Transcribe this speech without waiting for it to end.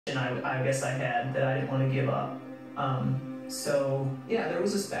and I guess I had that I didn't want to give up. So yeah, there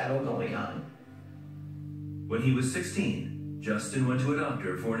was this battle going on. When he was 16, Justin went to a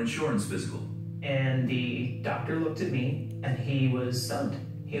doctor for an insurance physical. And the doctor looked at me and he was stunned.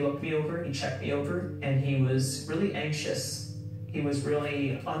 He looked me over, he checked me over, and he was really anxious. He was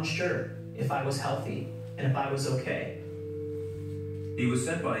really unsure if I was healthy and if I was okay. He was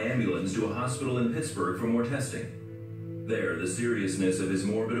sent by ambulance to a hospital in Pittsburgh for more testing. There, the seriousness of his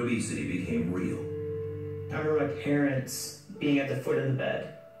morbid obesity became real. I remember my parents being at the foot of the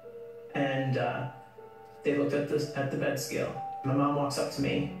bed, and they looked at the bed scale. My mom walks up to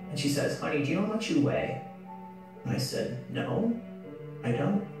me and she says, "Honey, do you know how much you weigh?" And I said, "No, I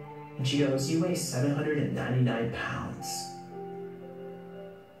don't." And she goes, "You weigh 799 pounds.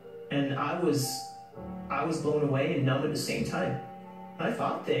 And I was blown away and numb at the same time. And I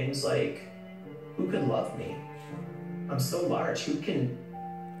thought things like, who could love me? I'm so large, who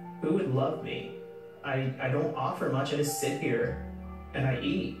would love me? I don't offer much, I just sit here and I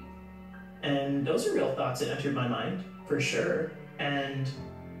eat. And those are real thoughts that entered my mind, for sure. And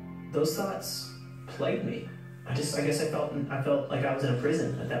those thoughts plagued me. I guess I felt like I was in a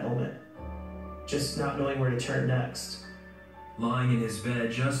prison at that moment, just not knowing where to turn next. Lying in his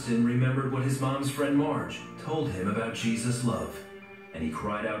bed, Justin remembered what his mom's friend Marge told him about Jesus' love, and he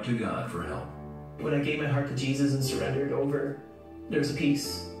cried out to God for help. When I gave my heart to Jesus and surrendered over, there was a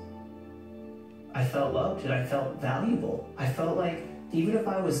peace. I felt loved and I felt valuable. I felt like even if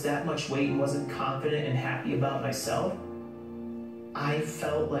I was that much weight and wasn't confident and happy about myself, I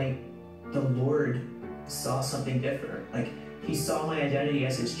felt like the Lord saw something different. Like he saw my identity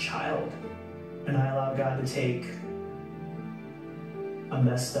as his child, and I allowed God to take a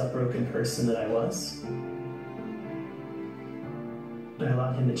messed up, broken person that I was, and I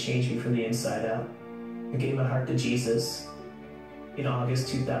allowed him to change me from the inside out. I gave my heart to Jesus in August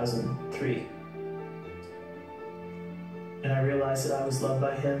 2003. And I realized that I was loved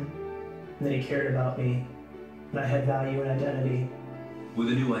by him, and that he cared about me, and I had value and identity. With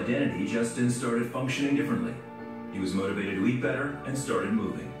a new identity, Justin started functioning differently. He was motivated to eat better and started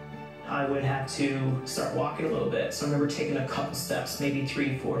moving. I would have to start walking a little bit. So I remember taking a couple steps, maybe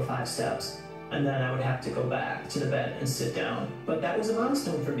 3, 4, 5 steps, and then I would have to go back to the bed and sit down. But that was a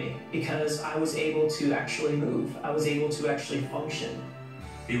milestone for me because I was able to actually move. I was able to actually function.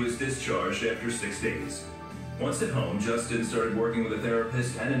 He was discharged after 6 days. Once at home, Justin started working with a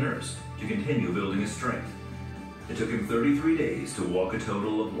therapist and a nurse to continue building his strength. It took him 33 days to walk a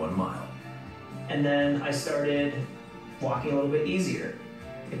total of 1 mile. And then I started walking a little bit easier.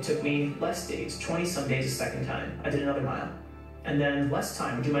 It took me less days, 20-some days a second time. I did another mile. And then less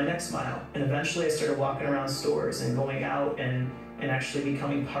time to do my next mile. And eventually I started walking around stores and going out and actually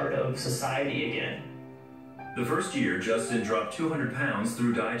becoming part of society again. The first year, Justin dropped 200 pounds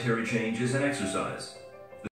through dietary changes and exercise.